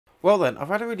Well then, I've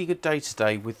had a really good day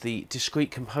today with the discrete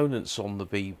components on the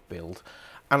B build,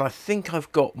 and I think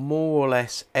I've got more or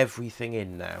less everything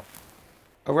in now.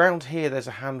 Around here there's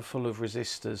a handful of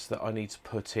resistors that I need to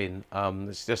put in.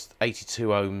 It's just 82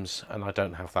 ohms and I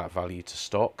don't have that value to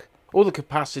stock. All the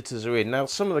capacitors are in. Now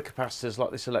some of the capacitors, like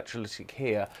this electrolytic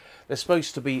here, they're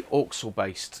supposed to be auxil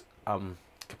based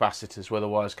capacitors where the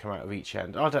wires come out of each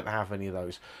end. I don't have any of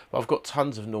those, but I've got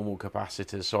tons of normal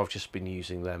capacitors, so I've just been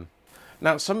using them.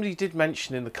 Now somebody did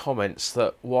mention in the comments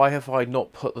that why have I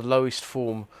not put the lowest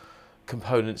form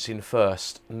components in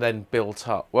first and then built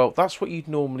up. Well, that's what you'd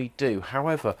normally do.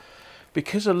 However,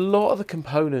 because a lot of the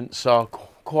components are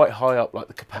quite high up, like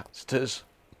the capacitors,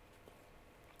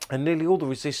 and nearly all the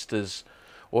resistors,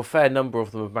 or a fair number of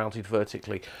them, are mounted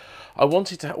vertically, I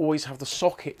wanted to always have the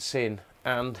sockets in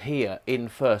and here in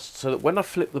first, so that when I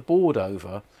flip the board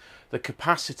over, the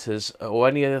capacitors or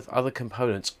any other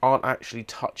components aren't actually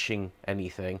touching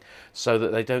anything, so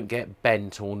that they don't get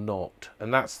bent or knocked.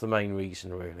 And that's the main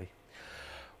reason, really.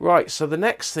 Right, so the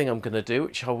next thing I'm going to do,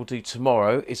 which I will do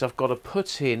tomorrow, is I've got to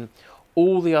put in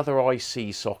all the other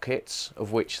IC sockets,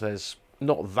 of which there's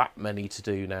not that many to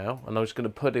do now. And I'm just going to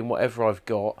put in whatever I've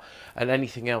got, and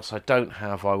anything else I don't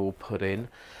have I will put in.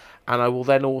 And I will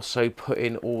then also put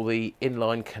in all the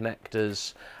inline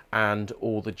connectors and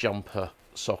all the jumper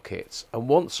sockets. And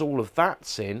once all of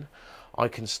that's in, I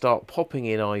can start popping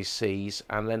in ICs,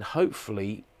 and then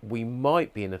hopefully we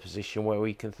might be in a position where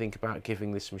we can think about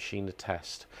giving this machine a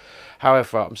test.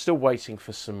 However, I'm still waiting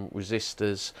for some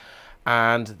resistors,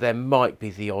 and there might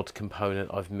be the odd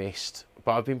component I've missed,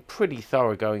 but I've been pretty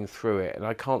thorough going through it and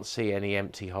I can't see any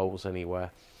empty holes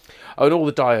anywhere. Oh, and all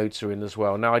the diodes are in as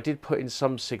well. Now I did put in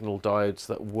some signal diodes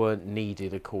that weren't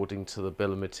needed according to the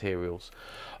bill of materials.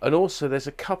 And also there's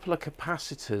a couple of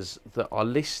capacitors that are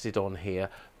listed on here,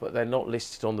 but they're not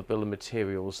listed on the bill of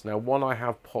materials. Now one I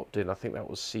have popped in, I think that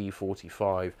was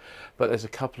C45, but there's a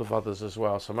couple of others as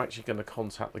well. So I'm actually going to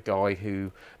contact the guy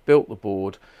who built the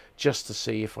board just to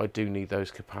see if I do need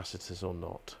those capacitors or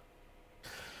not.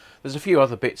 There's a few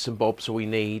other bits and bobs we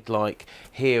need, like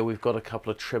here we've got a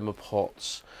couple of trimmer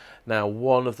pots. Now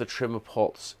one of the trimmer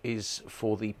pots is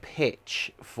for the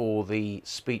pitch for the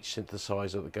speech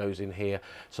synthesizer that goes in here,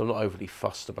 so I'm not overly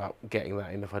fussed about getting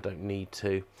that in if I don't need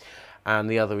to. And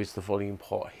the other is the volume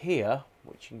pot here,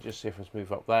 which you can just see if I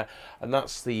move up there, and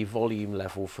that's the volume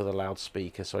level for the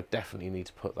loudspeaker, so I definitely need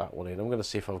to put that one in. I'm going to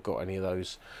see if I've got any of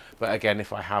those, but again,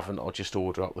 if I haven't, I'll just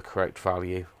order up the correct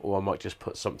value, or I might just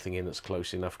put something in that's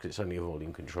close enough, because it's only a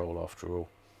volume control after all.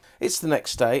 It's the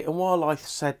next day, and while I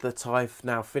said that I've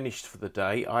now finished for the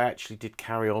day, I actually did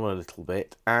carry on a little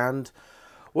bit, and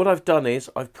what I've done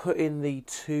is I've put in the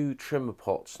two trimmer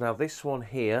pots. Now this one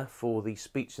here for the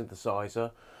speech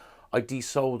synthesizer, I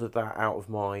desoldered that out of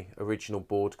my original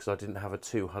board because I didn't have a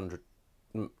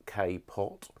 200k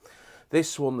pot.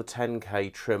 This one, the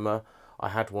 10k trimmer, I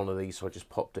had one of these, so I just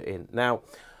popped it in. Now,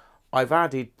 I've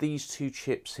added these two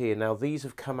chips here. Now, these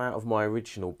have come out of my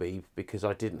original beeb because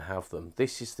I didn't have them.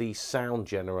 This is the sound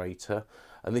generator,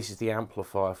 and this is the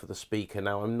amplifier for the speaker.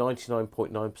 Now, I'm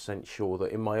 99.9% sure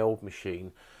that in my old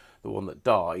machine, the one that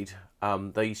died,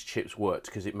 these chips worked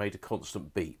because it made a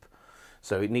constant beep.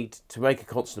 So to make a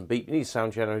constant beep, you need a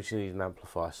sound generator, you need an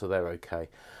amplifier, so they're okay.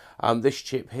 This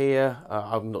chip here,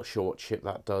 I'm not sure what chip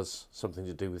that does, something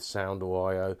to do with sound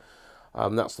or I/O.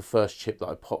 That's the first chip that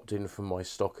I popped in from my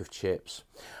stock of chips.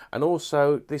 And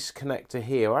also this connector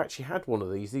here, I actually had one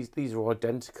of these. These are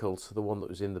identical to the one that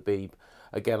was in the beeb.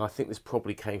 Again, I think this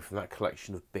probably came from that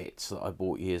collection of bits that I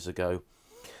bought years ago.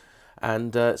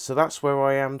 And so that's where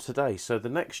I am today. So the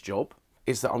next job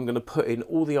is that I'm going to put in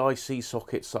all the IC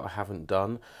sockets that I haven't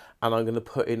done, and I'm going to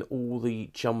put in all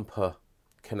the jumper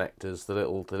connectors, the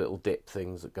little dip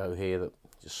things that go here that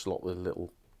just slot the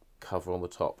little cover on the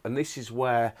top. And this is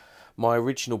where my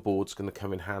original board's going to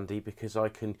come in handy, because I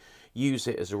can use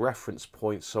it as a reference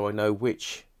point so I know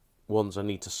which ones I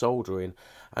need to solder in,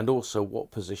 and also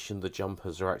what position the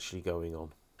jumpers are actually going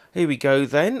on. Here we go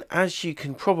then. As you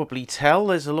can probably tell,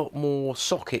 there's a lot more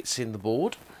sockets in the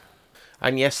board.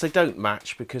 And yes, they don't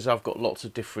match because I've got lots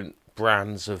of different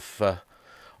brands of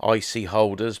IC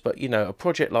holders, but you know, a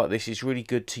project like this is really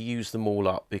good to use them all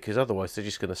up, because otherwise they're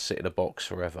just going to sit in a box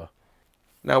forever.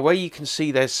 Now where you can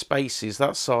see there's spaces,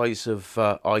 that size of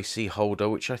IC holder,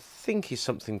 which I think is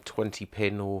something 20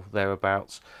 pin or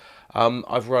thereabouts,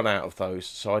 I've run out of those,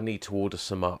 so I need to order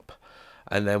some up.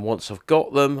 And then once I've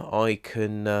got them, I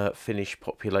can finish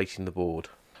populating the board.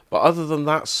 But other than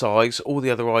that size, all the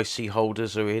other IC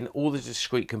holders are in, all the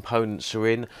discrete components are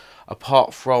in,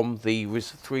 apart from the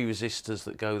three resistors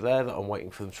that go there that I'm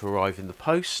waiting for them to arrive in the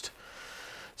post.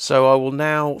 So I will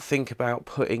now think about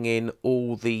putting in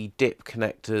all the dip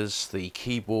connectors, the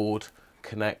keyboard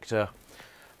connector,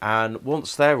 and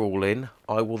once they're all in,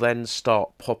 I will then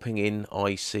start popping in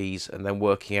ICs and then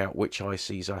working out which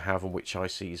ICs I have and which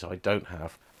ICs I don't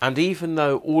have. And even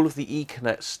though all of the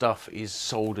Ethernet stuff is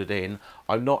soldered in,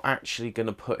 I'm not actually going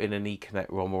to put in an Ethernet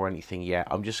ROM or anything yet.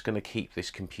 I'm just going to keep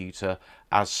this computer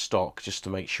as stock just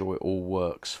to make sure it all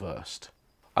works first.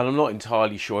 And I'm not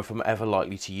entirely sure if I'm ever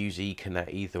likely to use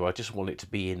Ethernet either. I just want it to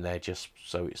be in there just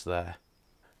so it's there.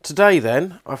 Today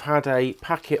then, I've had a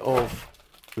packet of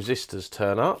resistors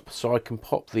turn up, so I can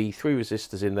pop the 3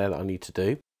 resistors in there that I need to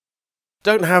do.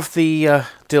 Don't have the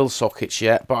DIL sockets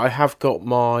yet, but I have got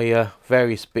my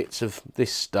various bits of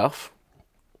this stuff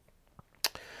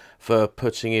for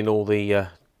putting in all the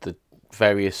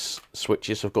various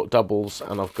switches. I've got doubles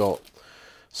and I've got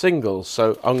singles,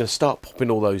 so I'm going to start popping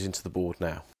all those into the board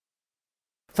now.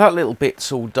 That little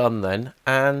bit's all done then,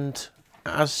 and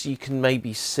as you can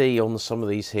maybe see on some of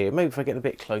these here, maybe if I get a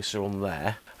bit closer on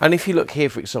there, and if you look here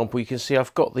for example, you can see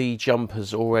I've got the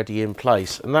jumpers already in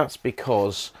place, and that's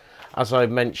because, as I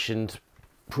mentioned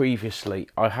previously,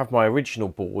 I have my original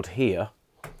board here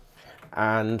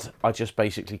and I just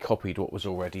basically copied what was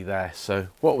already there. So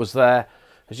what was there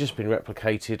has just been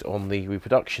replicated on the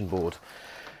reproduction board.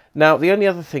 Now the only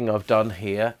other thing I've done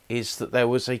here is that there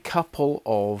was a couple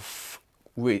of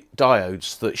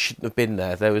diodes that shouldn't have been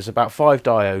there. There was about 5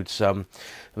 diodes. There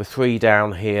were 3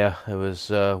 down here, there was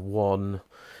 1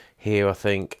 here I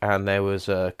think, and there was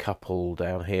a couple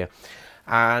down here,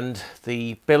 and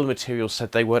the bill of materials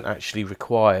said they weren't actually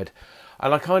required.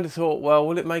 And I kind of thought, well,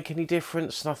 will it make any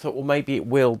difference? And I thought, well, maybe it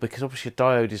will, because obviously a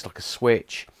diode is like a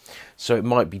switch, so it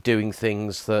might be doing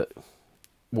things that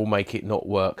will make it not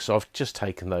work. So I've just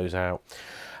taken those out,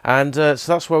 and so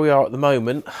that's where we are at the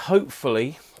moment.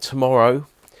 Hopefully tomorrow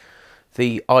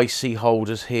the IC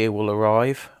holders here will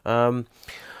arrive.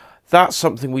 That's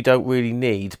something we don't really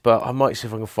need, but I might see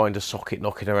if I can find a socket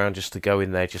knocking around just to go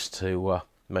in there just to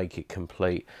make it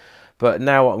complete. But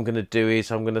now what I'm going to do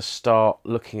is I'm going to start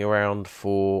looking around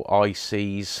for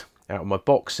ICs out of my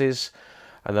boxes,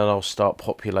 and then I'll start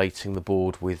populating the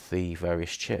board with the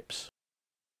various chips.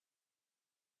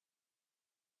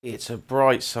 It's a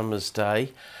bright summer's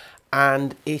day,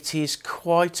 and it is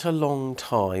quite a long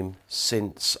time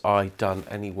since I've done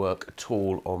any work at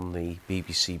all on the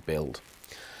BBC build.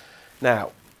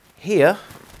 Now, here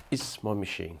is my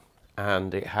machine,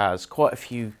 and it has quite a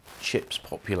few chips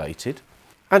populated,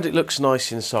 and it looks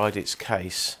nice inside its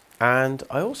case. And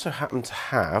I also happen to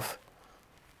have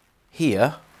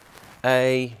here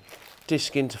a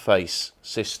disk interface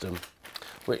system,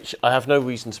 which I have no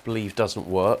reason to believe doesn't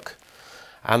work,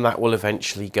 and that will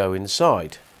eventually go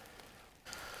inside.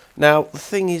 Now the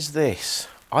thing is this,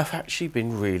 I've actually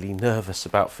been really nervous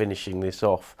about finishing this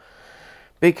off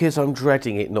because I'm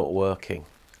dreading it not working,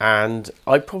 and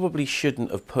I probably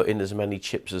shouldn't have put in as many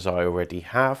chips as I already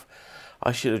have.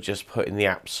 I should have just put in the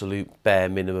absolute bare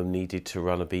minimum needed to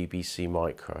run a BBC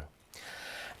Micro.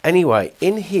 Anyway,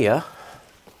 in here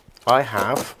I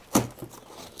have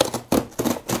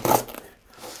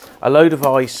a load of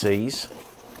ICs,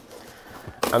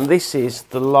 and this is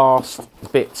the last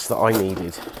bits that I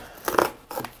needed,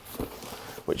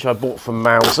 which I bought from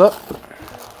Mauser,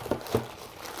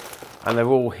 and they're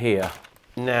all here.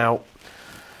 Now,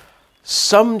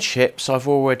 some chips I've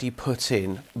already put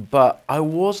in, but I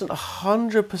wasn't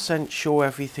 100% sure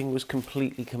everything was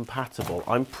completely compatible.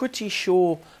 I'm pretty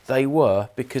sure they were,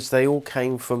 because they all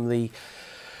came from the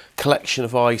collection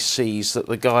of ICs that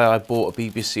the guy I bought a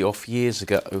BBC off years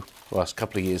ago, well, it's a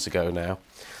couple of years ago now,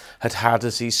 had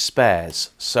as his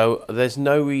spares. So there's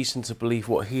no reason to believe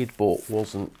what he had bought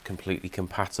wasn't completely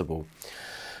compatible.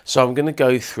 So I'm going to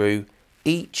go through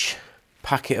each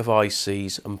packet of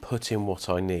ICs and put in what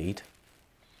I need.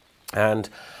 And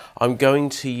I'm going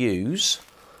to use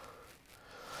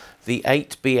the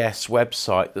 8BS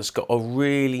website that's got a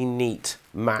really neat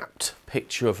mapped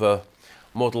picture of a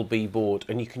Model B board,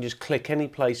 and you can just click any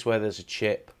place where there's a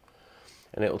chip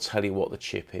and it'll tell you what the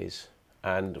chip is,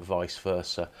 and vice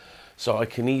versa. So I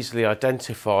can easily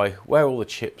identify where all the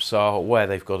chips are, where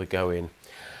they've got to go in,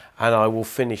 and I will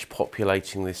finish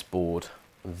populating this board.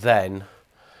 Then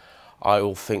I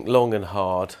will think long and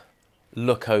hard,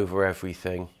 look over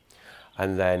everything,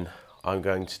 and then I'm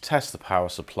going to test the power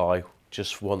supply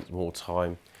just one more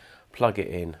time, plug it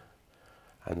in,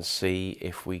 and see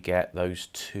if we get those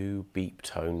 2 beep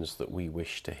tones that we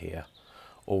wish to hear,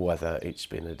 or whether it's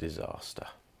been a disaster.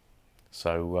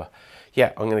 So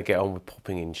yeah, I'm going to get on with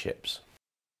popping in chips.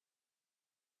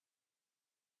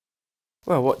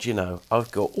 Well, what do you know,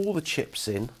 I've got all the chips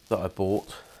in that I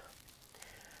bought,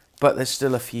 but there's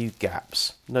still a few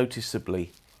gaps,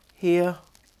 noticeably here,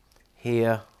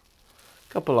 here,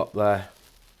 a couple up there.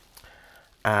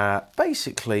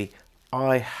 Basically,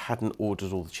 I hadn't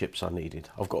ordered all the chips I needed.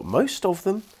 I've got most of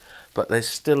them, but there's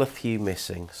still a few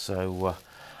missing. So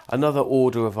another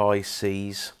order of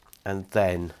ICs and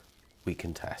then we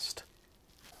can test.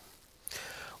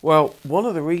 Well, one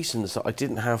of the reasons that I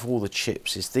didn't have all the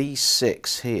chips is these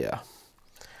 6 here,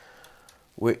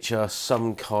 which are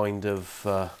some kind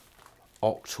of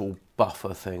octal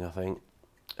buffer thing, I think.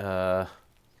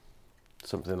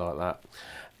 Something like that.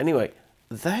 Anyway,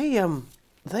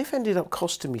 they've ended up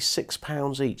costing me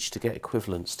 £6 each to get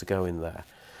equivalents to go in there.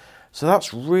 So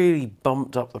that's really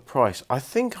bumped up the price. I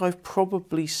think I've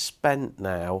probably spent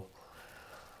now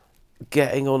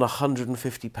getting on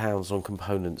 £150 on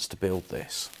components to build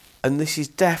this. And this is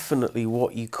definitely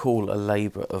what you call a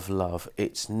labour of love.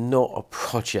 It's not a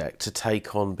project to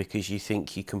take on because you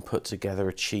think you can put together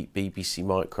a cheap BBC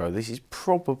Micro. This is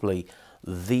probably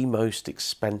the most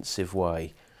expensive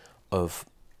way of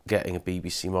getting a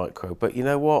BBC Micro. But you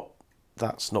know what?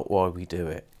 That's not why we do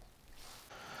it.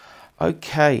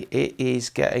 Okay, it is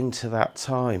getting to that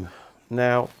time.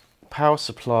 Now, power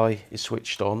supply is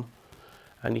switched on.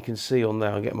 And you can see on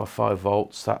there, I get my 5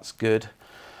 volts, that's good.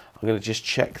 I'm going to just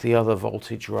check the other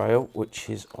voltage rail,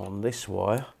 which is on this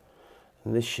wire.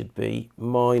 And this should be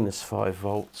 -5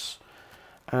 volts.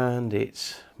 And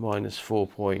it's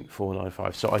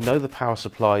 -4.495. So I know the power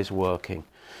supply is working.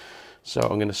 So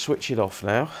I'm going to switch it off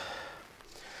now.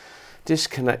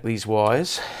 Disconnect these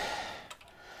wires.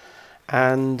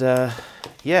 And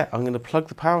yeah, I'm going to plug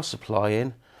the power supply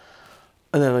in.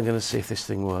 And then I'm going to see if this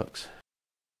thing works.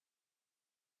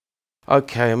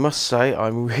 Okay, I must say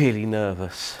I'm really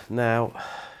nervous. Now,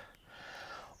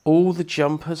 all the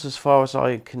jumpers, as far as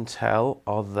I can tell,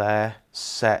 are there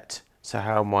set to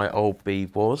how my old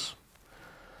bead was.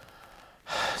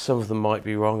 Some of them might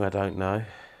be wrong, I don't know.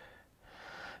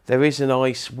 There is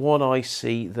one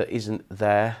IC that isn't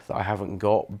there, that I haven't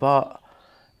got, but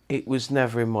it was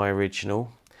never in my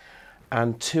original.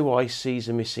 And 2 ICs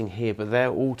are missing here, but they're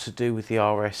all to do with the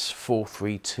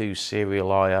RS432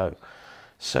 serial I/O.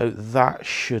 So that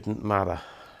shouldn't matter.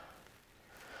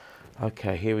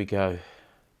 Okay, here we go.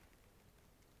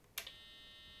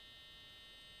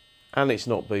 And it's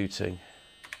not booting.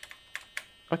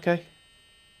 Okay.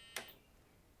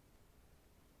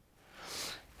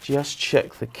 Just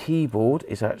check the keyboard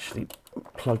is actually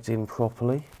plugged in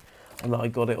properly and that I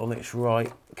got it on its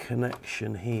right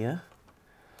connection here.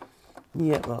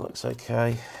 Yep, that looks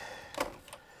okay.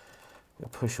 I'll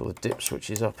push all the dip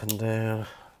switches up and down.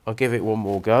 I'll give it one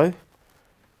more go.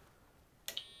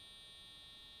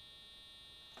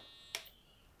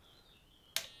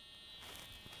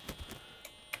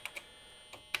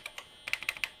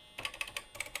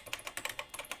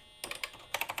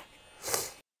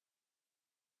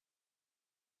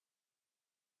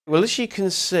 Well, as you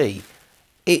can see,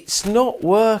 it's not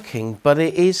working, but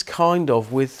it is kind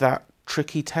of with that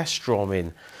tricky test ROM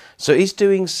in. So it is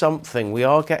doing something. We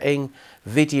are getting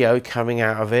video coming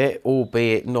out of it,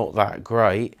 albeit not that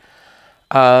great.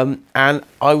 And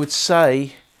I would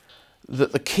say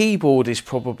that the keyboard is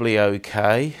probably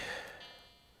okay.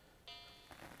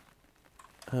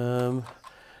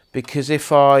 Because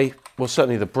well,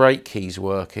 certainly the brake key's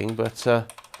working, but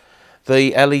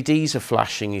the LEDs are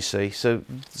flashing, you see. So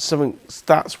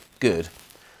that's good.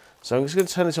 So I'm just going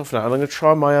to turn this off now, and I'm going to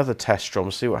try my other test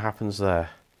ROM, see what happens there.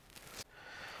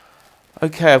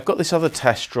 Okay, I've got this other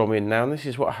test ROM in now, and this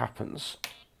is what happens.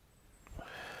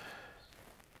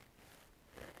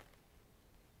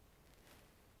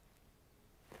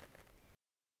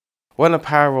 When I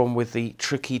power on with the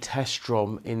tricky test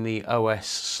ROM in the OS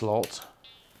slot,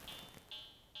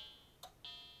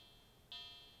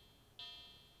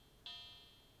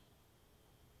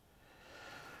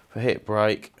 if I hit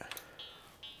brake,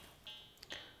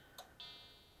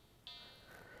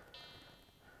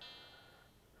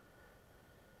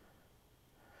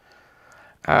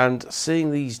 and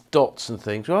seeing these dots and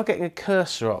things, we are getting a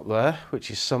cursor up there,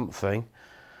 which is something.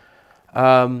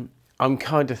 I'm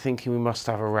kind of thinking we must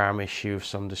have a RAM issue of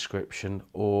some description,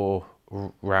 or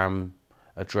RAM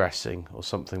addressing or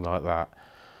something like that.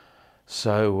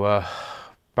 So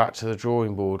back to the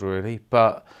drawing board really,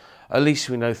 but at least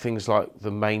we know things like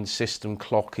the main system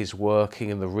clock is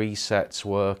working and the reset's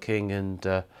working,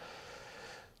 and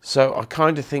so I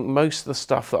kind of think most of the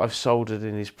stuff that I've soldered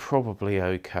in is probably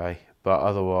okay, but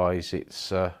otherwise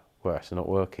it's well, it's not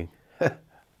working.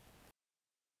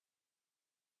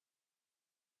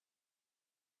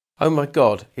 Oh my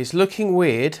God, it's looking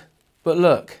weird, but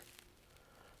look.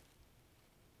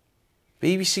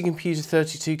 BBC Computer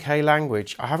 32K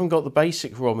language. I haven't got the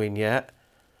basic ROM in yet,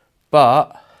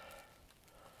 but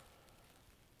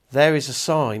there is a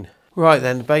sign. Right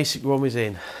then, the basic ROM is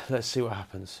in. Let's see what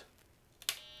happens.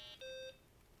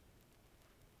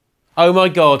 Oh my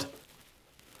God.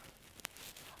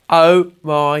 Oh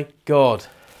my God.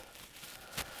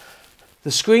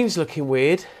 The screen's looking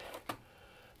weird,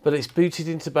 but it's booted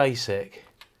into basic.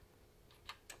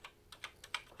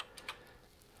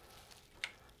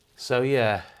 So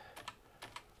yeah.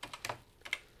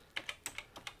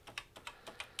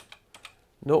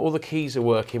 Not all the keys are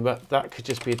working, but that could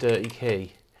just be a dirty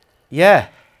key. Yeah.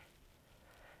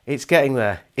 It's getting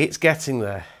there. It's getting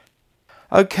there.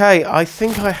 Okay, I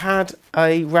think I had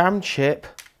a RAM chip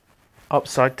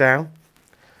upside down.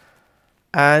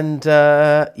 And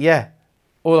yeah,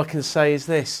 all I can say is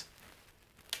this.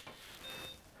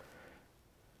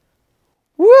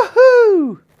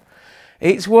 Woohoo!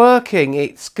 It's working.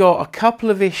 It's got a couple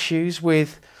of issues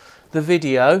with the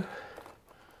video.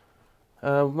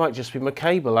 Might just be my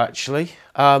cable actually.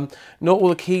 Not all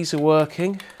the keys are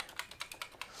working,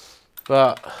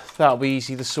 but that'll be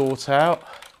easy to sort out.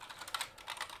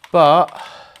 But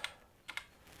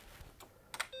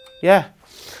yeah,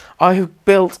 I have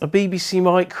built a BBC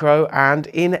Micro and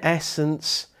in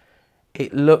essence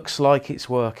it looks like it's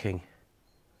working.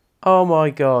 Oh my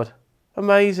God,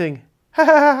 amazing.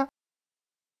 The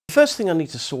first thing I need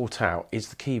to sort out is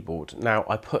the keyboard. Now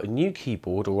I put a new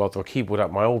keyboard, or rather a keyboard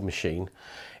at my old machine,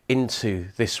 into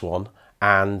this one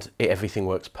and everything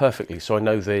works perfectly. So I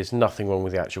know there's nothing wrong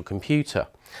with the actual computer.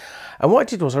 And what I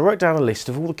did was I wrote down a list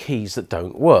of all the keys that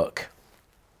don't work.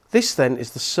 This then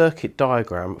is the circuit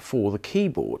diagram for the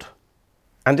keyboard.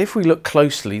 And if we look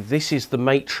closely, this is the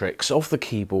matrix of the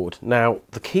keyboard. Now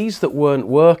the keys that weren't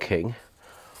working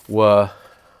were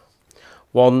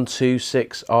 1, 2,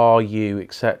 6, R, U,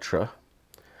 etc.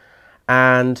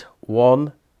 and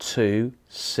 1, 2,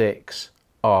 6,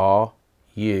 R,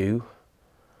 U,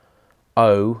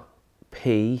 O,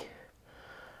 P,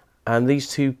 and these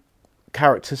two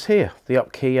characters here, the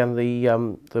up key and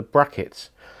the brackets.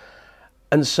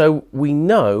 And so we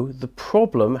know the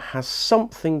problem has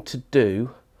something to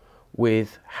do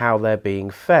with how they're being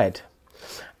fed.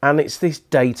 And it's this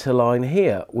data line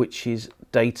here, which is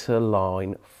data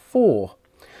line 4.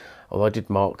 Although I did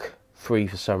mark 3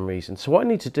 for some reason. So what I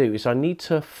need to do is I need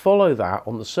to follow that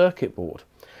on the circuit board.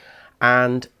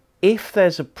 And if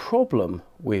there's a problem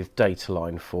with data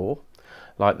line 4,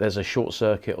 like there's a short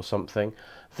circuit or something,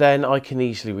 then I can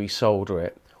easily resolder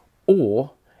it.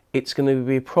 Or it's going to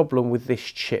be a problem with this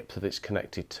chip that it's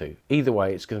connected to. Either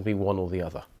way, it's going to be one or the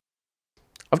other.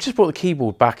 I've just brought the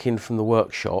keyboard back in from the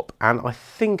workshop and I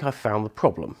think I found the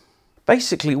problem.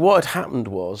 Basically what had happened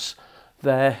was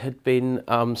there had been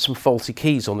some faulty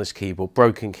keys on this keyboard,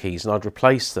 broken keys, and I'd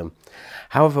replaced them.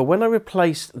 However, when I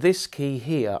replaced this key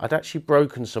here, I'd actually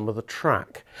broken some of the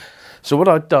track. So what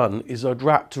I'd done is I'd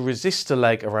wrapped a resistor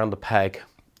leg around the peg,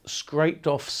 scraped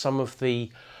off some of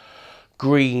the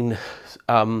green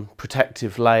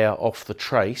protective layer off the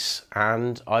trace,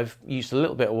 and I've used a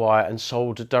little bit of wire and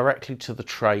soldered directly to the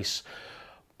trace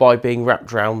by being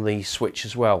wrapped around the switch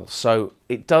as well. So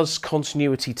it does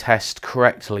continuity test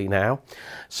correctly now.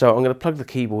 So I'm going to plug the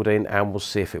keyboard in and we'll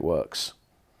see if it works.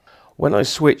 When I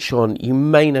switch on, you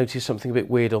may notice something a bit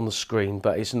weird on the screen,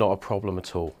 but it's not a problem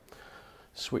at all.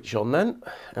 Switch on then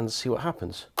and see what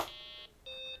happens.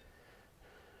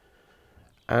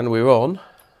 And we're on.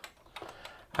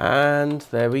 And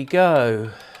there we go.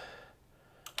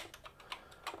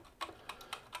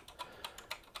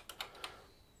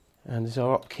 And is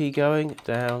our up key going?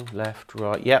 Down, left,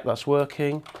 right. Yep, that's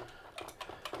working.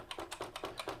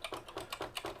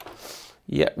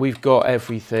 Yep, we've got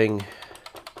everything.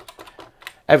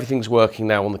 Everything's working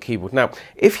now on the keyboard. Now,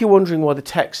 if you're wondering why the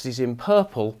text is in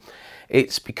purple,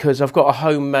 it's because I've got a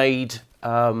homemade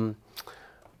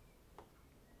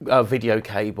video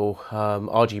cable,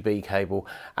 RGB cable,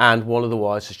 and one of the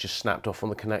wires has just snapped off on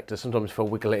the connector. Sometimes if I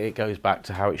wiggle it, it goes back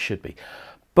to how it should be.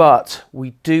 But we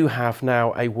do have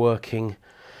now a working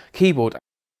keyboard.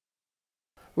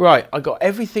 Right, I got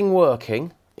everything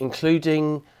working,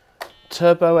 including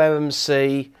Turbo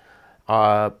MMC.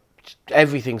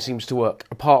 Everything seems to work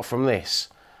apart from this.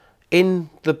 In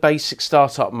the basic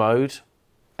startup mode,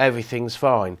 everything's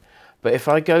fine. But if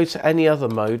I go to any other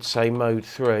mode, say mode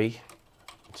 3,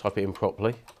 type it in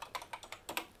properly,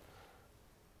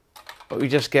 but we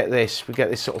just get this. We get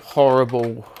this sort of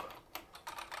horrible,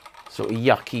 sort of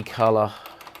yucky colour.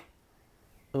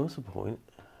 Oh, that's the point.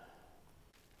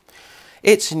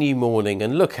 It's a new morning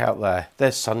and look out there.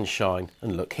 There's sunshine.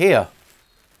 And look here.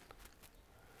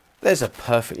 There's a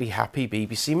perfectly happy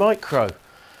BBC Micro.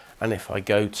 And if I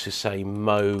go to, say,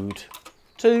 mode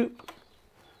 2,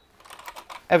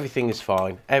 everything is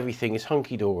fine. Everything is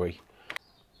hunky-dory.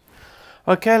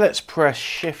 Okay, let's press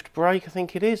shift brake, I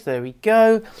think it is. There we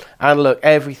go. And look,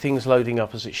 everything's loading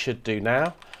up as it should do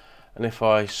now. And if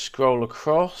I scroll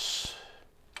across,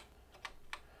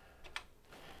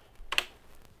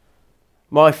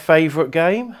 my favourite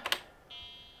game,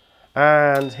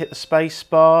 and hit the space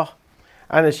bar,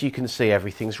 and as you can see,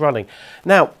 everything's running.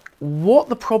 Now, what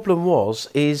the problem was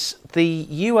is the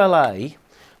ULA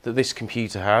that this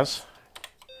computer has,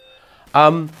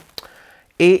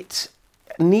 it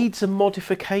needs a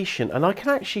modification, and I can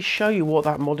actually show you what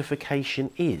that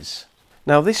modification is.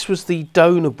 Now, this was the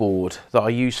donor board that I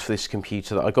used for this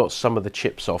computer that I got some of the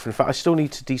chips off. In fact, I still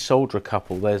need to desolder a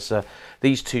couple. There's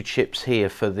these two chips here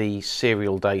for the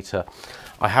serial data.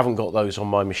 I haven't got those on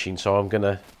my machine, so I'm going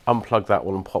to unplug that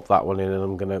one and pop that one in, and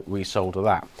I'm going to resolder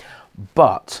that.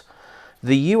 But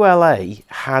the ULA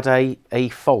had a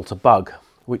fault, a bug,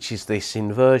 which is this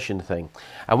inversion thing.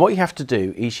 And what you have to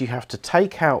do is you have to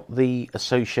take out the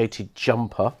associated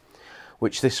jumper,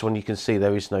 which this one you can see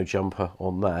there is no jumper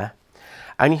on there.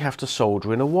 And you have to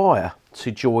solder in a wire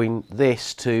to join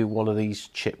this to one of these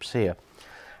chips here.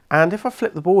 And if I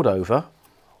flip the board over,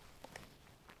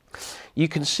 you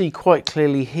can see quite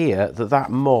clearly here that that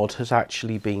mod has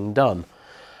actually been done.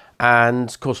 And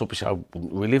of course, obviously, I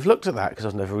wouldn't really have looked at that because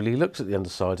I've never really looked at the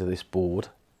underside of this board.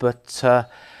 But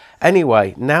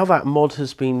anyway, now that mod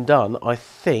has been done, I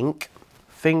think,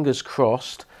 fingers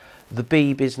crossed, the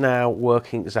beeb is now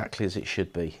working exactly as it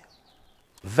should be.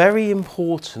 Very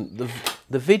important,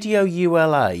 the video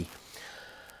ULA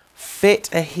fit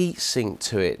a heatsink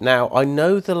to it. Now, I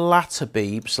know the latter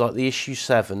beebs, like the issue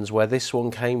 7s, where this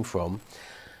one came from,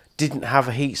 didn't have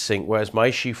a heatsink, whereas my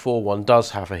issue 4 one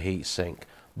does have a heatsink.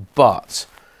 But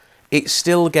it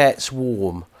still gets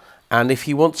warm, and if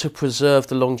you want to preserve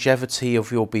the longevity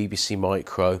of your BBC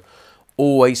Micro,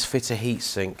 always fit a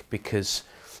heatsink, because,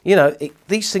 you know,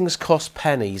 these things cost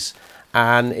pennies.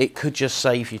 And it could just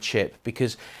save your chip,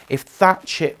 because if that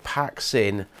chip packs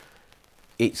in,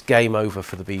 it's game over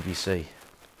for the BBC.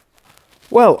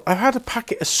 Well, I've had a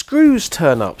packet of screws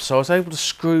turn up, so I was able to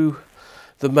screw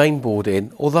the mainboard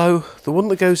in, although the one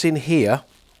that goes in here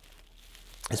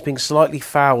has been slightly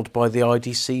fouled by the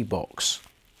IDC box.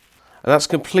 And that's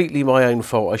completely my own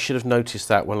fault. I should have noticed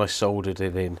that when I soldered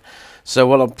it in. So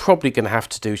what I'm probably going to have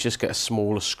to do is just get a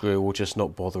smaller screw or just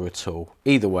not bother at all.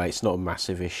 Either way, it's not a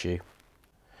massive issue.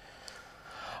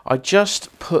 I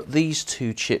just put these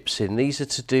two chips in. These are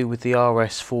to do with the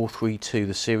RS432,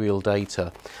 the serial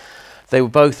data. They were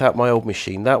both at my old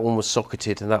machine. That one was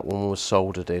socketed and that one was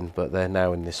soldered in, but they're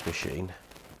now in this machine.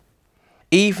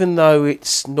 Even though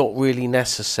it's not really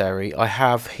necessary, I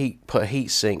have put a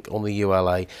heatsink on the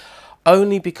ULA,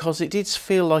 only because it did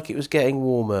feel like it was getting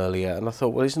warm earlier, and I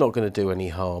thought, well, it's not going to do any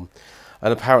harm.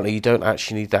 And apparently you don't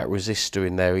actually need that resistor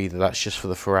in there either. That's just for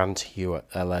the Ferranti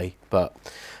ULA, but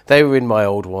they were in my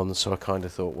old ones, so I kind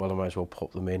of thought, well, I might as well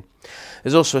pop them in.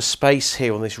 There's also a space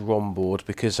here on this ROM board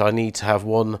because I need to have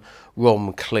one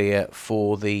ROM clear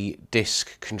for the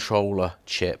disk controller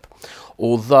chip.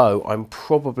 Although I'm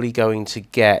probably going to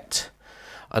get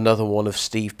another one of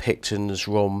Steve Picton's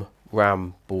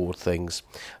RAM board things,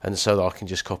 and so that I can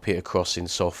just copy it across in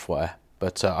software.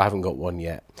 But I haven't got one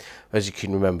yet. As you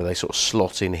can remember, they sort of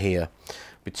slot in here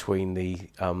between the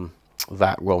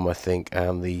that ROM, I think,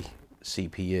 and the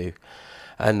CPU,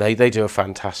 and they do a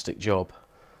fantastic job.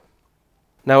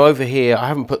 Now over here, I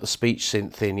haven't put the speech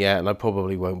synth in yet, and I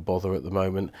probably won't bother at the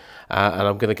moment, and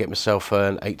I'm going to get myself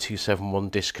an 8271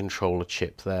 disk controller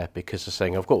chip there, because I'm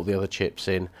saying I've got all the other chips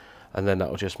in, and then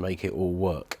that'll just make it all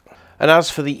work. And as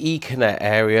for the Ethernet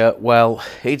area, well,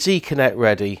 it's Ethernet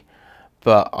ready,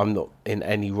 but I'm not in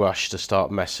any rush to start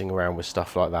messing around with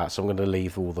stuff like that, so I'm going to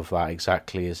leave all of that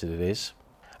exactly as it is.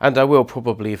 And I will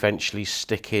probably eventually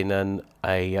stick in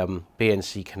a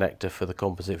BNC connector for the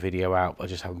composite video out. I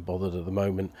just haven't bothered at the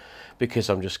moment because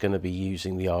I'm just going to be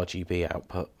using the RGB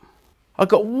output. I've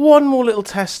got one more little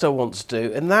test I want to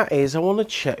do, and that is I want to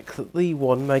check that the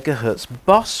 1 MHz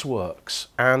bus works.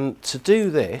 And to do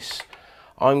this,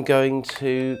 I'm going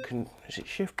to, is it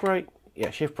shift brake? Yeah,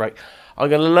 shift brake. I'm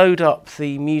going to load up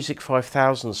the Music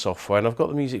 5000 software, and I've got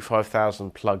the Music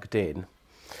 5000 plugged in.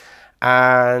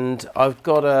 And I've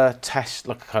got a test,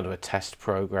 like a kind of a test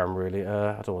program really.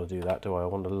 I don't want to do that, do I? I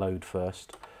want to load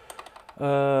first.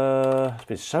 It's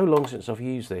been so long since I've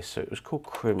used this, so it was called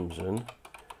Crimson.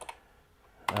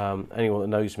 Anyone that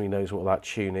knows me knows what that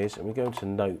tune is. And we go into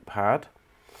Notepad.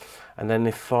 And then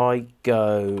if I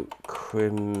go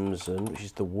Crimson, which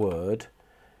is the word,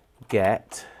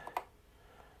 get,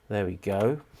 There we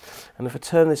go. And if I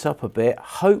turn this up a bit,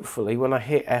 hopefully when I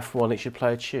hit F1 it should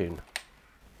play a tune.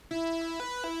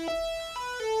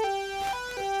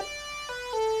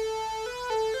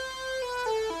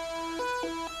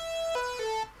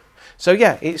 So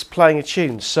yeah, it's playing a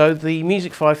tune. So the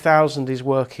Music 5000 is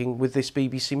working with this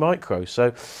BBC Micro.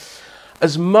 So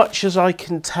as much as I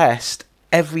can test,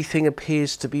 everything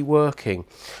appears to be working.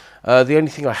 The only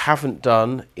thing I haven't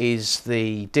done is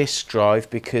the disk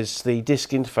drive, because the disk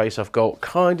interface I've got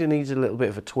kind of needs a little bit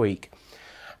of a tweak.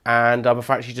 And I've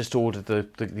actually just ordered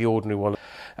the ordinary one.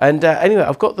 And anyway,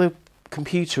 I've got the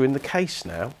computer in the case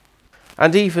now.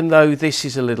 And even though this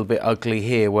is a little bit ugly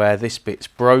here, where this bit's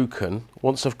broken,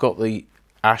 once I've got the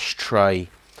ashtray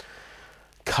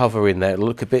cover in there, it'll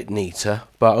look a bit neater.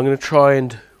 But I'm going to try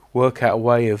and work out a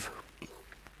way of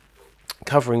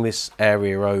covering this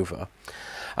area over.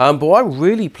 But what I'm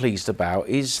really pleased about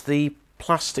is the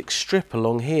plastic strip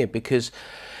along here, because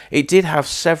it did have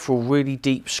several really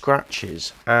deep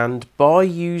scratches. And by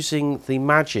using the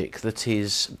magic that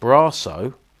is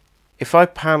Brasso, if I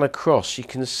pan across, you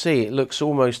can see it looks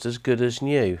almost as good as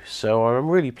new. So I'm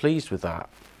really pleased with that.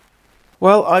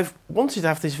 Well, I've wanted to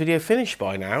have this video finished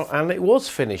by now, and it was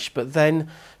finished, but then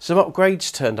some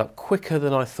upgrades turned up quicker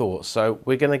than I thought. So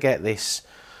we're going to get this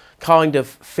kind of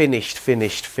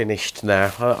finished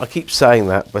now. I keep saying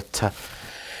that, but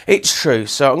it's true.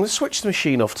 So I'm going to switch the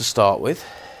machine off to start with.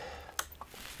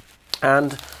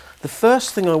 And the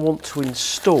first thing I want to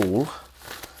install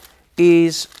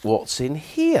is what's in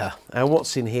here. And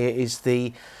what's in here is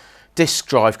the disk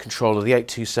drive controller, the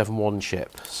 8271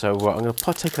 chip. So I'm going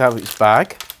to take it out of its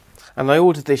bag. And I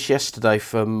ordered this yesterday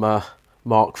from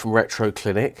Mark from Retro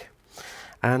Clinic.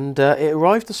 And it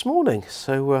arrived this morning.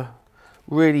 So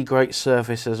really great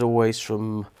service as always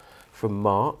from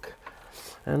Mark.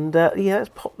 And yeah, let's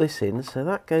pop this in. So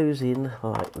that goes in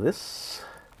like this.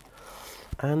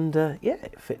 And yeah,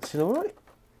 it fits in all right.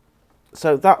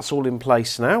 So that's all in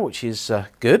place now, which is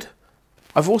good.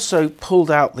 I've also pulled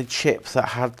out the chip that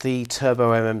had the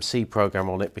Turbo MMC program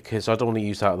on it, because I don't want to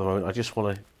use that at the moment. I just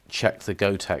want to check the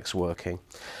Gotek's working.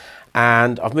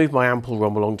 And I've moved my Ample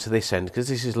ROM along to this end, because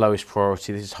this is lowest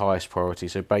priority, this is highest priority,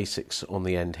 so basics on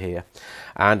the end here.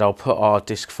 And I'll put our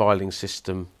disk filing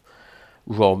system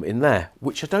ROM in there,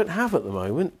 which I don't have at the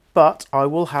moment, but I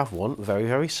will have one very,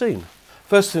 very soon.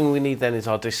 First thing we need then is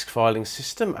our disk filing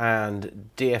system, and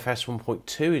DFS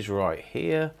 1.2 is right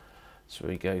here. So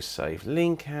we go save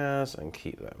link as and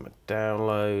keep that in my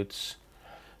downloads.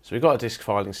 So we've got a disk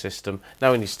filing system.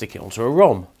 Now we need to stick it onto a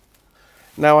ROM.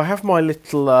 Now I have my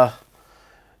little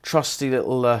trusty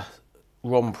little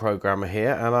ROM programmer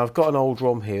here, and I've got an old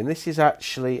ROM here, and this is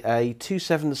actually a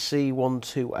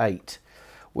 27C128,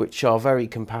 which are very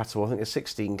compatible. I think they're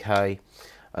 16K.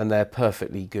 And they're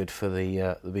perfectly good for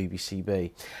the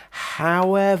BBCB.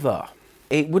 However,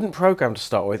 it wouldn't program to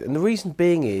start with, and the reason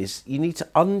being is you need to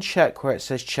uncheck where it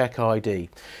says check ID.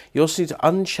 You also need to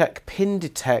uncheck pin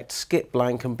detect, skip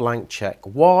blank and blank check.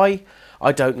 Why?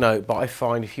 I don't know, but I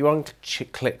find if you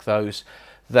unclick those,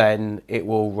 then it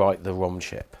will write the ROM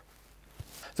chip.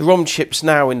 The ROM chip's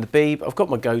now in the Beeb. I've got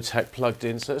my Gotek plugged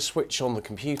in, so let's switch on the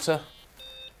computer.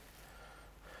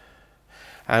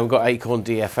 And we've got Acorn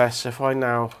DFS. If I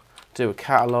now do a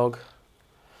catalogue,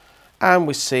 and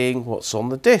we're seeing what's on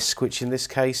the disk, which in this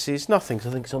case is nothing,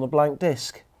 because I think it's on a blank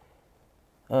disk.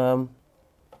 Let's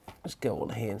go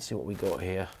on here and see what we got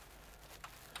here.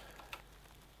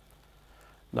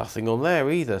 Nothing on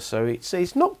there either, so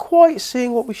it's not quite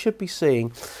seeing what we should be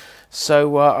seeing.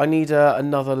 So I need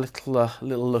another little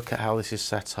look at how this is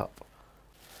set up.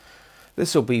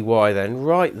 This will be why then.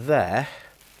 Right there.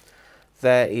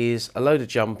 There is a load of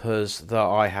jumpers that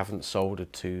I haven't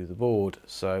soldered to the board,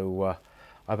 so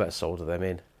I better solder them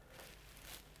in.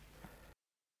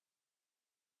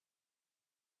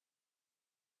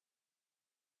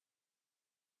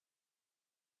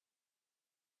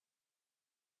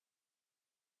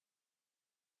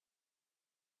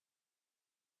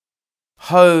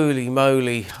 Holy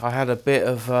moly, I had a bit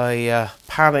of a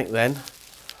panic then,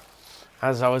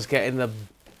 as I was getting the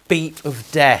beat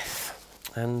of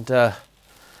death, and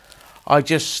I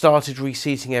just started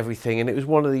reseating everything, and it was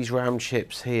one of these RAM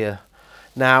chips here.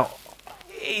 Now,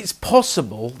 it's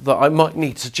possible that I might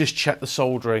need to just check the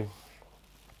soldering,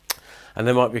 and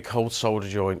there might be a cold solder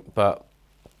joint, but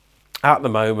at the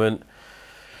moment,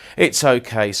 it's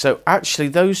okay. So actually,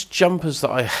 those jumpers that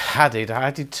I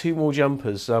added 2 more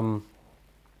jumpers.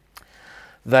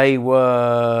 They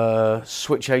were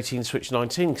switch 18, switch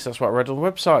 19, because that's what I read on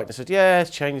the website. I said, yeah,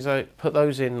 change those, put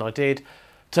those in, and I did.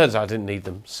 Turns out I didn't need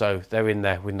them, so they're in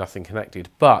there with nothing connected.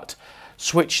 But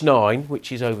switch 9,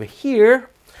 which is over here,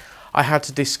 I had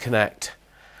to disconnect,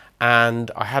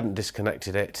 and I hadn't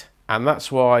disconnected it, and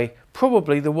that's why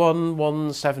probably the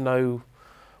 1170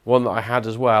 that I had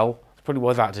as well, that's probably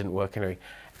why that didn't work anyway.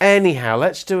 Anyhow,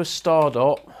 let's do a star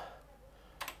dot.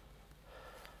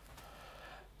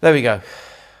 There we go.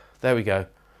 There we go.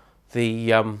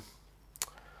 The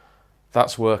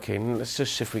that's working. Let's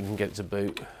just see if we can get it to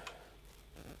boot.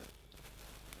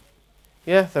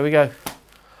 Yeah, there we go.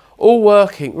 All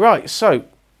working. Right, so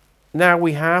now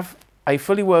we have a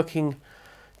fully working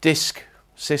disc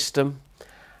system,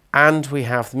 and we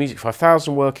have the Music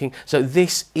 5000 working. So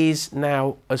this is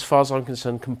now, as far as I'm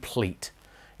concerned, complete.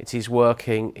 It is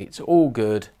working. It's all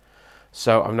good.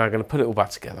 So I'm now going to put it all back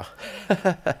together.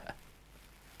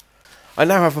 I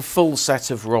now have a full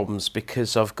set of ROMs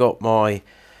because I've got my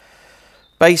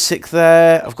Basic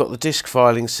there, I've got the disk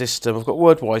filing system, I've got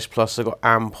WordWise Plus, I've got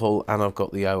Ample, and I've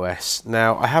got the OS.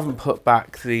 Now, I haven't put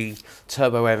back the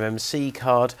Turbo MMC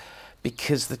card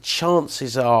because the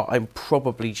chances are I'm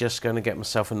probably just going to get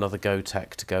myself another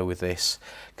Gotek to go with this,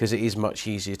 because it is much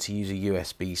easier to use a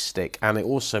USB stick, and it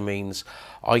also means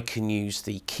I can use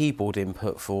the keyboard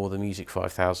input for the Music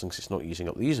 5000 because it's not using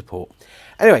up the user port.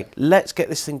 Anyway, let's get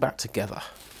this thing back together.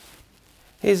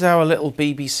 Here's our little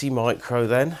BBC Micro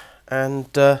then. And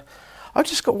I've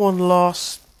just got one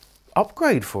last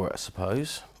upgrade for it, I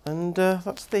suppose, and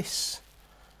that's this.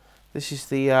 This is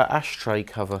the ashtray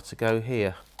cover to go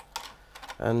here,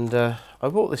 and I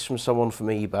bought this from someone from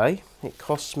eBay. It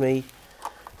cost me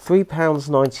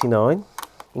 £3.99,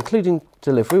 including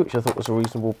delivery, which I thought was a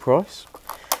reasonable price,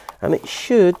 and it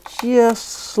should just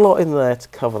slot in there to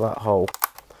cover that hole.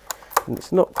 And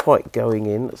it's not quite going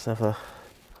in. Let's have a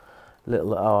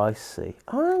little, oh, I see.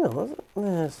 Oh, hang on,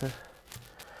 there's a,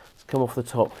 it's come off the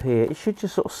top here. It should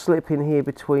just sort of slip in here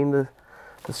between the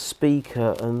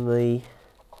speaker and the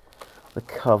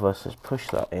cover. So let's push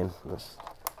that in. I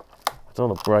don't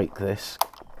want to break this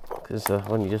because I've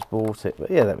only just bought it,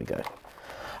 but yeah, there we go.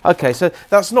 Okay, so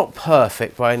that's not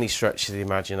perfect by any stretch of the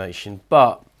imagination,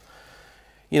 but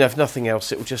you know, if nothing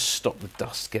else, it will just stop the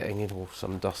dust getting in, or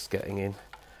some dust getting in.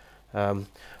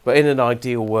 But in an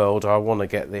ideal world, I want to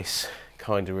get this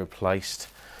kind of replaced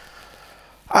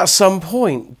at some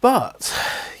point. But,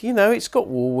 you know, it's got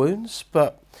war wounds,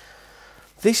 but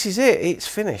this is it. It's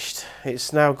finished.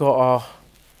 It's now got our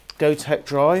Gotek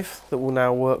that will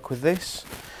now work with this.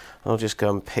 I'll just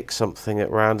go and pick something at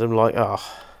random, like,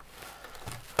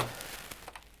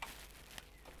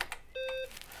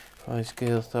 Nice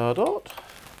gear star dot.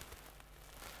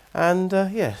 And,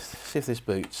 yes, see if this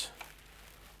boots.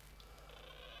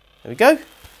 There we go.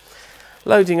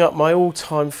 Loading up my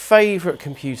all-time favourite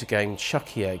computer game,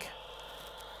 Chucky Egg.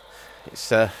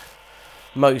 It's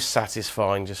most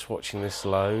satisfying just watching this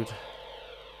load.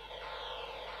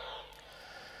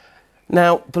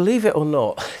 Now, believe it or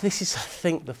not, this is, I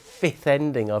think, the 5th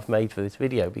ending I've made for this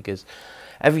video, because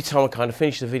every time I kind of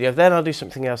finish the video, then I'll do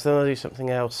something else, then I'll do something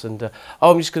else, and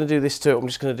oh, I'm just going to do this to it, I'm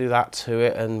just going to do that to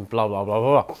it, and blah, blah, blah,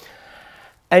 blah, blah.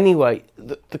 Anyway,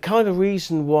 the kind of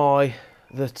reason why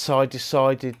that I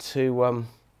decided to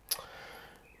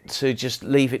just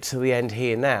leave it to the end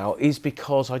here now is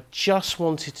because I just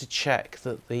wanted to check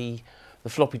that the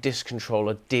floppy disk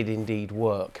controller did indeed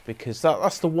work, because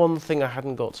that's the one thing I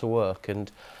hadn't got to work.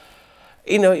 And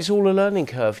you know, it's all a learning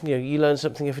curve. You know, you learn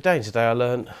something every day, and today I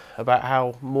learned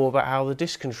more about how the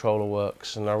disk controller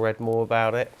works, and I read more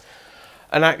about it.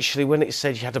 And actually, when it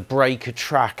said you had to break a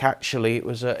track, actually it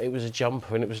was a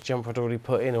jumper, and it was a jumper I'd already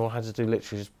put in. All I had to do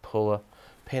literally just pull a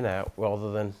pin out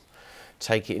rather than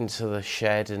take it into the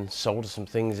shed and solder some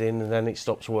things in, and then it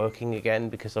stops working again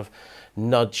because I've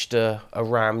nudged a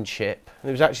RAM chip. And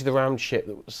it was actually the RAM chip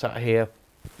that was sat here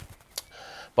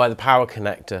by the power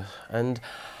connector, and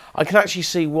I can actually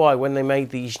see why when they made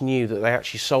these new that they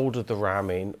actually soldered the RAM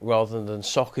in rather than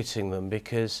socketing them,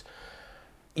 because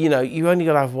you know, you only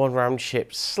got to have one RAM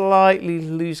chip slightly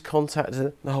lose contact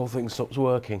and the whole thing stops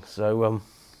working. So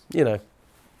you know,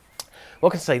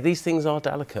 what can I say, these things are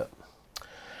delicate.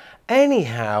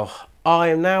 Anyhow, I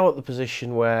am now at the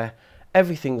position where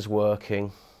everything's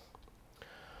working.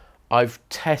 I've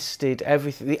tested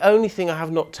everything. The only thing I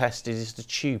have not tested is the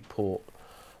tube port,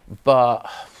 but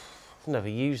I've never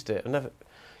used it.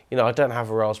 You know, I don't have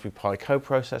a Raspberry Pi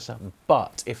coprocessor,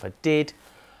 but if I did,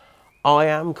 I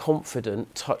am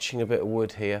confident, touching a bit of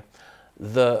wood here,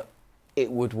 that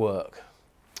it would work.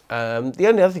 The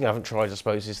only other thing I haven't tried, I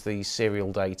suppose, is the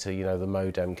serial data, you know, the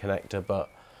modem connector, but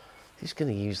who's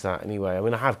going to use that anyway? I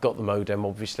mean, I have got the modem,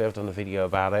 obviously, I've done a video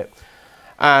about it,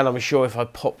 and I'm sure if I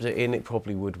popped it in, it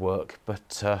probably would work,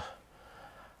 but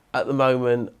at the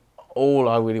moment, all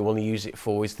I really want to use it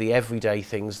for is the everyday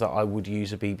things that I would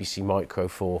use a BBC Micro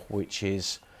for, which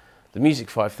is the Music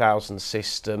 5000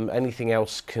 system, anything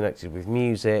else connected with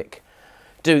music,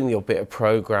 doing the odd bit of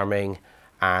programming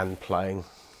and playing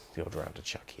the odd round of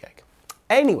Chucky Egg.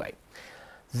 Anyway,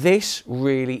 this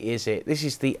really is it. This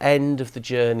is the end of the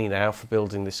journey now for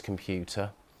building this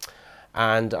computer.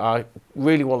 And I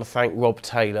really want to thank Rob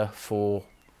Taylor for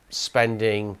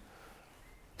spending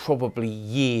probably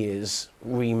years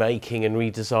remaking and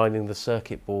redesigning the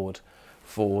circuit board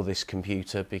for this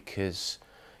computer, because,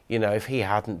 you know, if he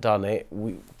hadn't done it,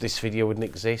 this video wouldn't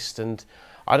exist. And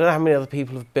I don't know how many other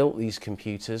people have built these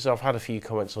computers. I've had a few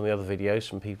comments on the other videos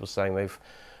from people saying they've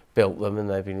built them and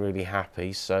they've been really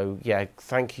happy. So yeah,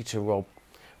 thank you to Rob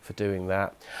for doing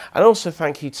that. And also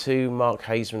thank you to Mark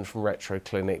Hazeman from Retro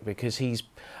Clinic, because he's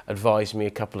advised me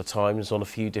a couple of times on a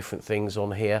few different things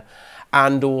on here,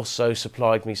 and also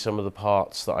supplied me some of the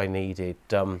parts that I needed.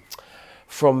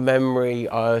 From memory,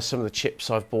 some of the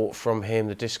chips I've bought from him,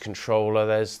 the disc controller,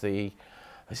 there's the,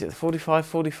 is it the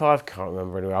 4545? Can't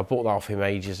remember anyway. I bought that off him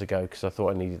ages ago because I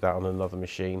thought I needed that on another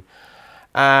machine.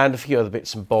 And a few other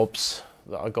bits and bobs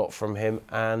that I got from him.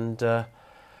 And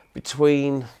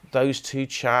between those two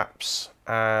chaps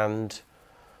and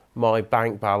my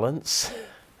bank balance,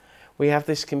 we have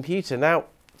this computer. Now,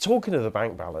 talking of the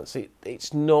bank balance,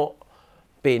 it's not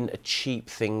been a cheap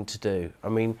thing to do. I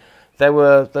mean, there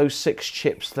were those 6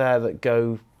 chips there that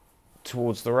go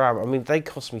towards the RAM. I mean, they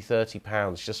cost me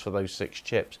 £30 just for those 6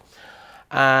 chips.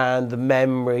 And the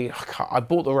memory, I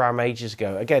bought the RAM ages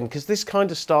ago, again, because this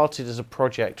kind of started as a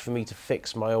project for me to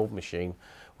fix my old machine,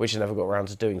 which I never got around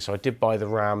to doing. So I did buy the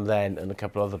RAM then and a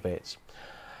couple other bits.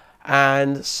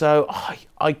 And so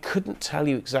I couldn't tell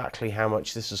you exactly how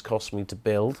much this has cost me to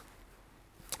build,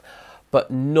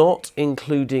 but not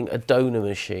including a donor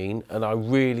machine. And I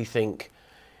really think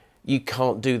you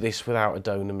can't do this without a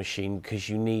donor machine, because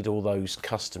you need all those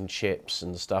custom chips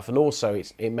and stuff. And also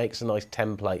it makes a nice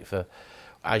template for,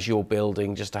 as you're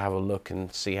building, just to have a look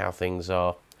and see how things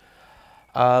are.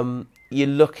 You're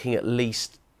looking at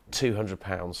least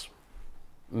 £200,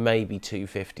 maybe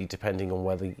 £250, depending on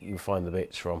whether you find the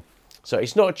bits from. So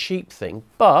it's not a cheap thing,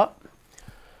 but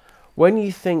when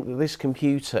you think that this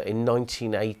computer in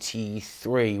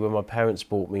 1983, when my parents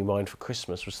bought me mine for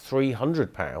Christmas, was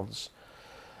 £300,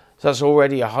 so that's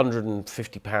already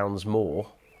 £150 more.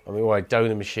 I mean, well, a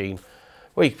donor machine,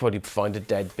 well, you could probably find a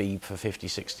dead beeb for 50,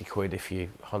 60 quid if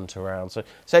you hunt around. So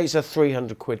say it's a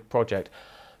 300 quid project.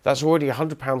 That's already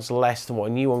 £100 less than what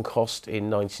a new one cost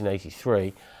in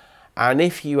 1983. And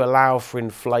if you allow for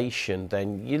inflation,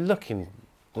 then you're looking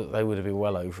that they would have been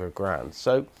well over £1,000.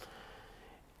 So,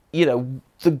 you know,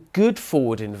 the good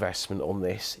forward investment on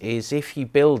this is if you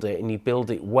build it and you build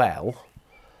it well,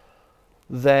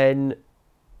 then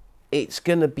it's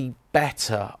going to be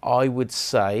better, I would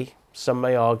say. Some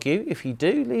may argue. If you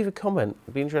do, leave a comment.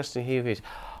 It'd be interesting to hear it.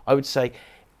 I would say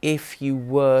if you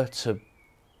were to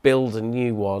build a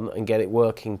new one and get it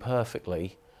working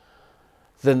perfectly,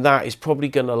 then that is probably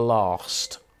going to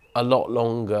last a lot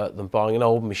longer than buying an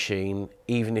old machine,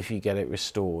 even if you get it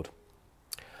restored.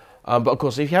 But of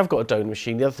course, if you have got a donor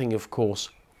machine, the other thing, of course,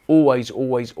 always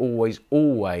recap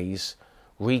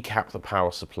the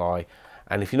power supply.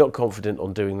 And if you're not confident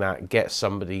on doing that, get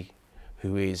somebody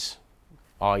who is,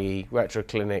 i.e. Retro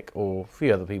Clinic or a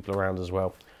few other people around as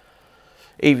well.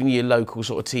 Even your local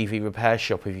sort of TV repair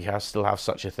shop, if you still have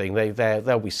such a thing,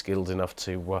 they'll be skilled enough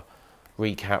to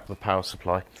recap the power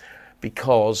supply,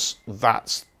 because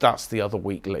that's the other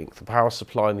weak link. The power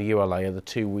supply and the ULA are the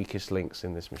 2 weakest links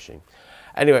in this machine.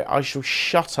 Anyway, I shall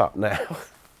shut up now.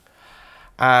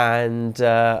 And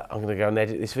I'm going to go and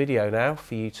edit this video now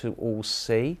for you to all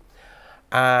see.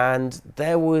 And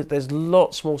there's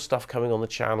lots more stuff coming on the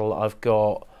channel. I've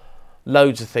got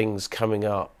loads of things coming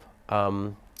up.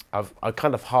 I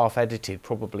kind of half edited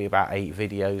probably about 8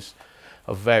 videos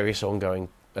of various ongoing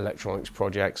electronics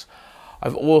projects.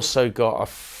 I've also got a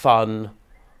fun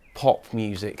pop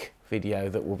music video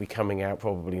that will be coming out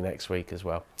probably next week as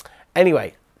well.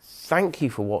 Anyway, thank you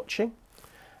for watching.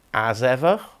 As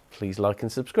ever, please like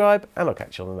and subscribe, and I'll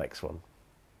catch you on the next one.